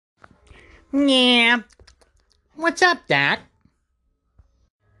Yeah. What's up, Doc?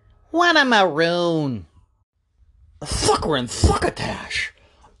 What a maroon. Fuckerin' succotash!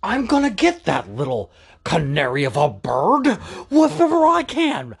 I'm gonna get that little canary of a bird wherever I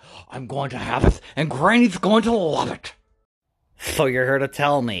can. I'm going to have it, and Granny's going to love it. So you're here to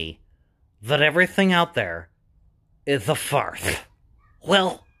tell me that everything out there is a farce.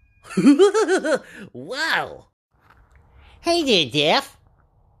 Well, wow. Hey there, Jeff.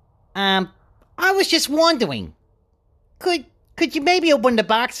 I was just wondering, could you maybe open the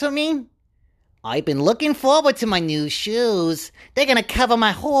box for me? I've been looking forward to my new shoes. They're gonna cover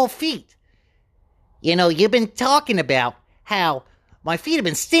my whole feet. You know, you've been talking about how my feet have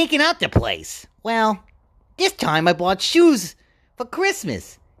been stinking up the place. Well, this time I bought shoes for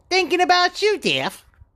Christmas. Thinking about you, Jeff.